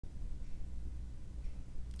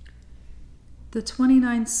The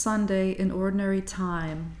 29th Sunday in Ordinary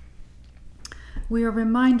Time, we are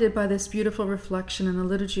reminded by this beautiful reflection in the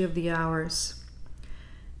Liturgy of the Hours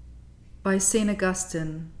by St.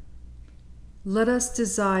 Augustine. Let us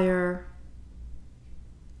desire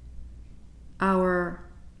our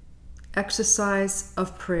exercise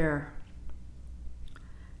of prayer.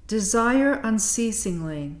 Desire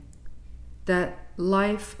unceasingly that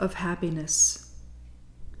life of happiness,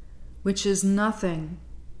 which is nothing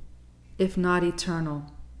if not eternal.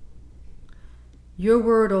 Your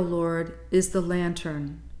word, O Lord, is the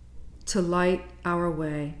lantern to light our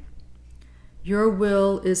way. Your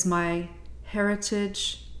will is my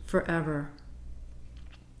heritage forever.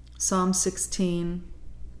 Psalm 16.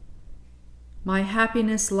 My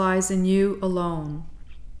happiness lies in you alone.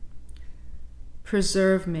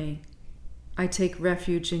 Preserve me. I take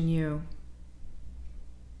refuge in you.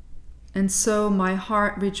 And so my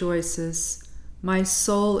heart rejoices. My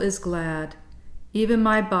soul is glad, even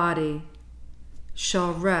my body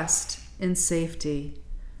shall rest in safety,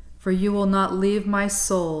 for you will not leave my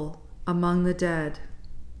soul among the dead.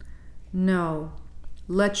 No,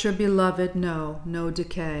 let your beloved know no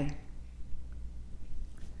decay.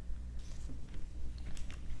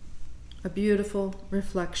 A beautiful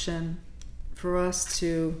reflection for us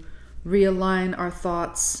to realign our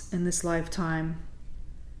thoughts in this lifetime,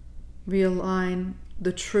 realign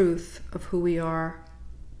the truth of who we are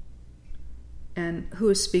and who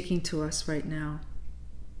is speaking to us right now.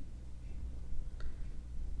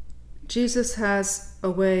 Jesus has a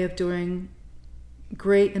way of doing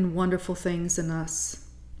great and wonderful things in us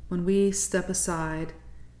when we step aside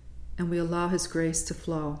and we allow His grace to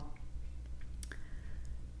flow.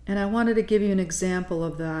 And I wanted to give you an example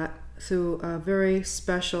of that through a very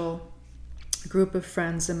special group of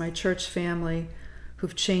friends in my church family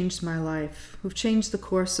who've changed my life, who've changed the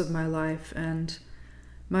course of my life, and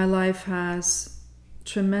my life has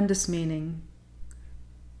tremendous meaning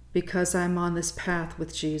because I'm on this path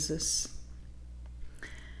with Jesus.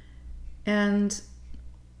 And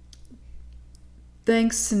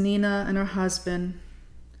thanks to Nina and her husband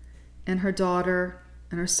and her daughter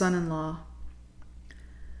and her son-in-law,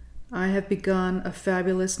 I have begun a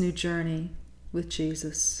fabulous new journey with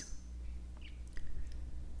Jesus.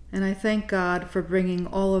 And I thank God for bringing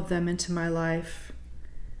all of them into my life.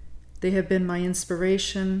 They have been my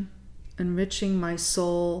inspiration, enriching my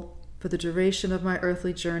soul for the duration of my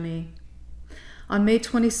earthly journey. On May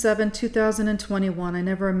 27, 2021, I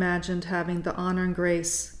never imagined having the honor and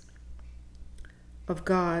grace of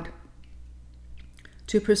God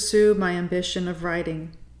to pursue my ambition of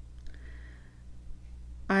writing.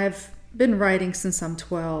 I've been writing since I'm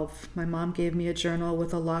 12. My mom gave me a journal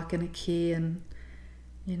with a lock and a key, and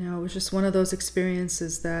it was just one of those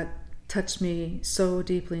experiences that touched me so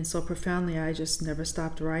deeply and so profoundly. I just never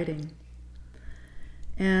stopped writing.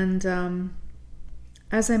 And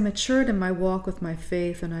as I matured in my walk with my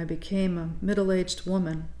faith and I became a middle-aged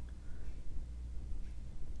woman,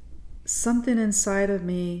 something inside of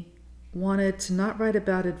me wanted to not write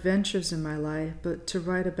about adventures in my life, but to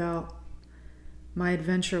write about my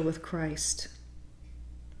adventure with Christ.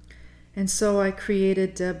 And so I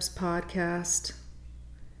created Deb's podcast.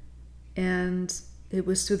 And it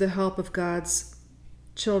was through the help of God's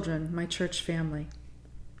children, my church family.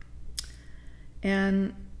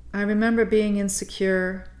 And I remember being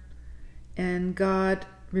insecure and God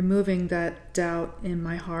removing that doubt in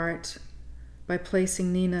my heart by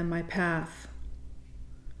placing Nina in my path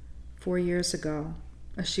 4 years ago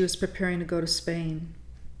as she was preparing to go to Spain.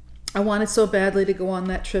 I wanted so badly to go on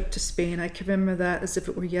that trip to Spain. I can remember that as if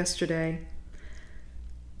it were yesterday.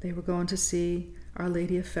 They were going to see Our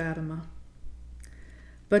Lady of Fatima.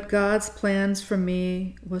 But God's plans for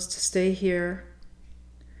me was to stay here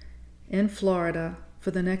in Florida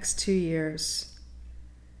for the next 2 years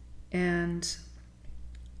and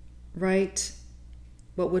write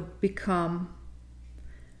what would become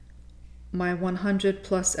my 100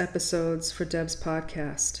 plus episodes for Deb's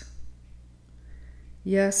podcast.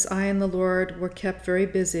 Yes, I and the Lord were kept very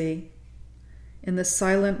busy in the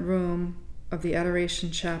silent room of the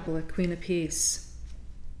Adoration Chapel at Queen of Peace.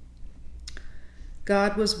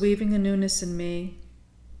 God was weaving a newness in me,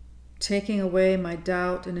 taking away my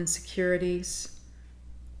doubt and insecurities,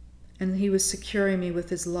 and He was securing me with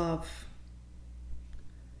His love.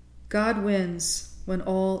 God wins when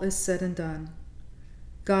all is said and done.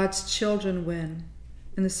 God's children win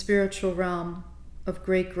in the spiritual realm of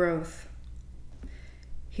great growth.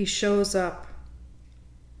 He shows up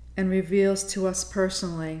and reveals to us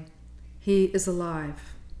personally He is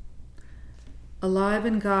alive. Alive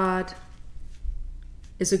in God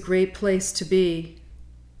is a great place to be.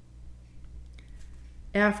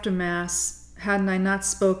 After Mass hadn't I not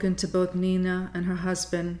spoken to both Nina and her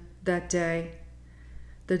husband that day,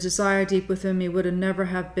 the desire deep within me would have never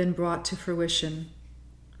have been brought to fruition.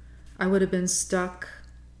 I would have been stuck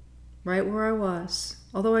right where I was.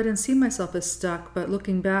 Although I didn't see myself as stuck, but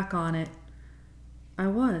looking back on it, I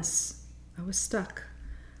was stuck.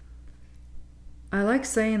 I like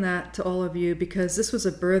saying that to all of you because this was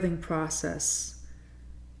a birthing process,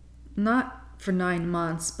 not for 9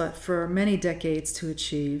 months, but for many decades to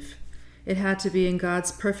achieve. It had to be in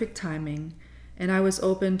God's perfect timing, and I was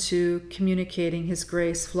open to communicating His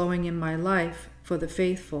grace flowing in my life for the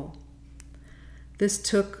faithful. This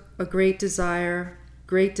took a great desire,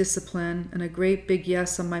 great discipline, and a great big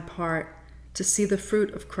yes on my part to see the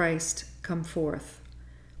fruit of Christ come forth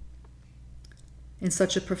in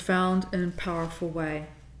such a profound and powerful way.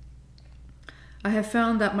 I have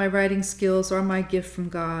found that my writing skills are my gift from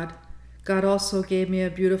God. God also gave me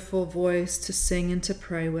a beautiful voice to sing and to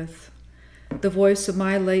pray with, the voice of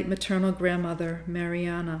my late maternal grandmother,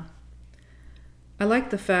 Mariana. I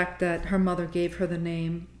like the fact that her mother gave her the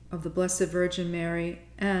name of the Blessed Virgin Mary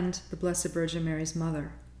and the Blessed Virgin Mary's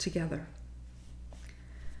mother together.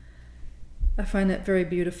 I find it very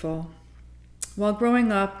beautiful. While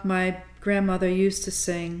growing up, my grandmother used to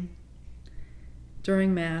sing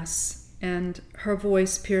during Mass, and her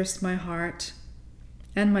voice pierced my heart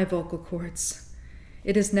and my vocal cords.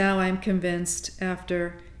 It is now, I am convinced,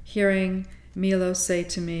 after hearing Milo say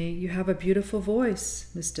to me, "You have a beautiful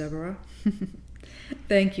voice, Miss Deborah."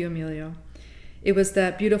 Thank you, Emilio. It was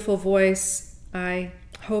that beautiful voice I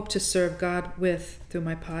hope to serve God with through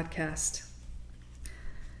my podcast.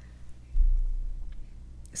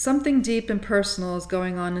 Something deep and personal is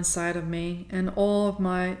going on inside of me and all of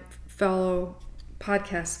my fellow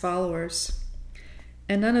podcast followers.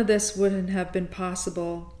 And none of this wouldn't have been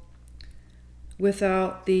possible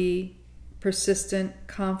without the persistent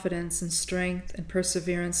confidence and strength and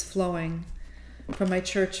perseverance flowing from my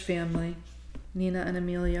church family, Nina and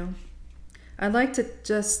Emilio. I'd like to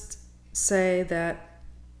just say that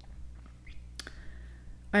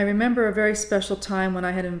I remember a very special time when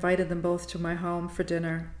I had invited them both to my home for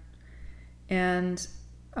dinner. And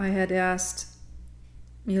I had asked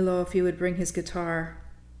Milo if he would bring his guitar.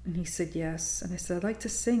 And he said yes. And I said, "I'd like to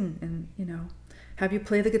sing and, have you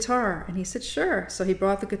play the guitar?" And he said, "Sure." So he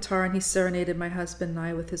brought the guitar and he serenaded my husband and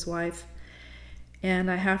I with his wife. And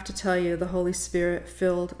I have to tell you, the Holy Spirit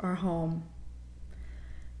filled our home.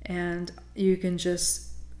 And you can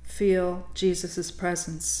just feel Jesus'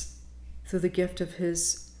 presence through the gift of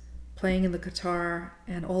his playing in the guitar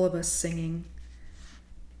and all of us singing.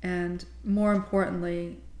 And more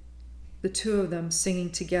importantly, the two of them singing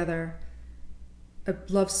together a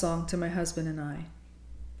love song to my husband and I.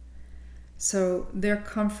 So their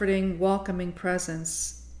comforting, welcoming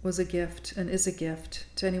presence was a gift and is a gift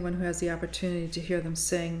to anyone who has the opportunity to hear them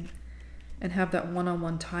sing and have that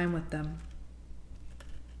one-on-one time with them.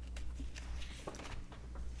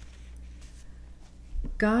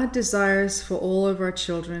 God desires for all of our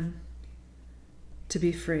children to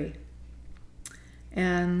be free.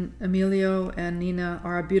 And Emilio and Nina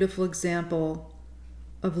are a beautiful example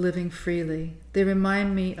of living freely. They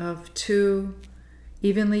remind me of two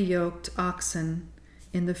evenly yoked oxen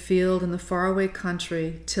in the field in the faraway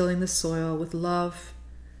country, tilling the soil with love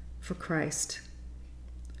for Christ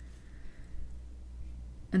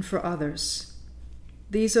and for others.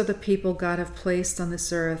 These are the people God have placed on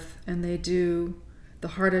this earth, and they do the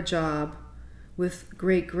harder job with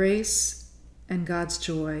great grace and God's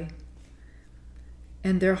joy.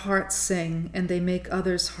 And their hearts sing, and they make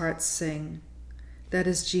others' hearts sing. That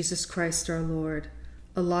is Jesus Christ our Lord,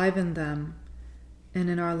 alive in them and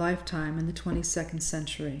in our lifetime in the 22nd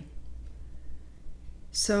century.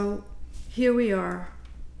 So here we are,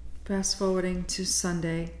 fast forwarding to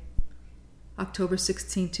Sunday, October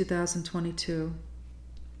 16, 2022.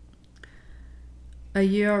 A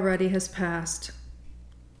year already has passed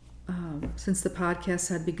since the podcast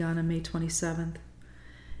had begun on May 27th.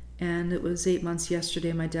 And it was 8 months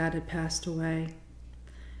yesterday my dad had passed away.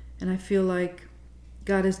 And I feel like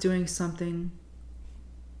God is doing something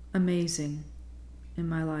amazing in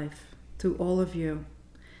my life through all of you.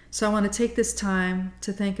 So I want to take this time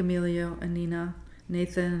to thank Emilio and Nina,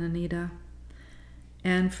 Nathan and Anita,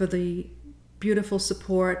 and for the beautiful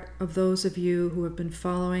support of those of you who have been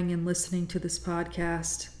following and listening to this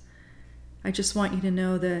podcast. I just want you to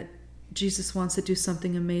know that Jesus wants to do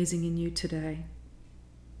something amazing in you today.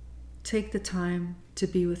 Take the time to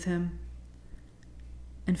be with him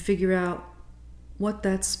and figure out what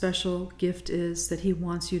that special gift is that he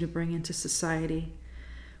wants you to bring into society.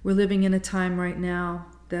 We're living in a time right now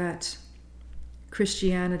that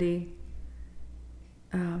Christianity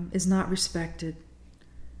is not respected.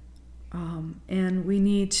 And we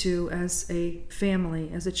need to, as a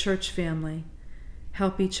family, as a church family,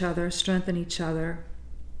 help each other, strengthen each other,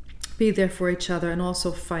 be there for each other, and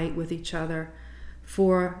also fight with each other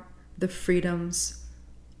for the freedoms,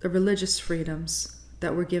 the religious freedoms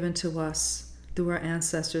that were given to us through our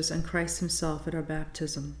ancestors and Christ himself at our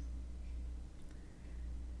baptism.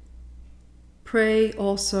 Pray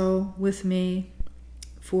also with me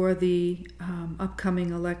for the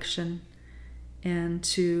upcoming election, and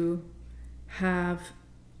to have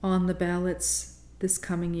on the ballots this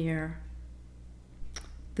coming year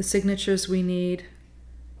the signatures we need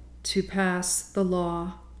to pass the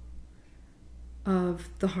law of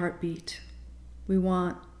the heartbeat. We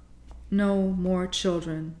want no more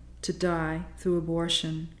children to die through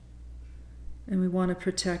abortion, and we want to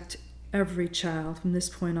protect every child from this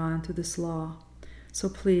point on through this law. So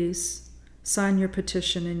please sign your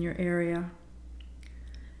petition in your area,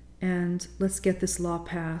 and let's get this law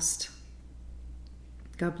passed.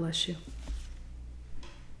 God bless you.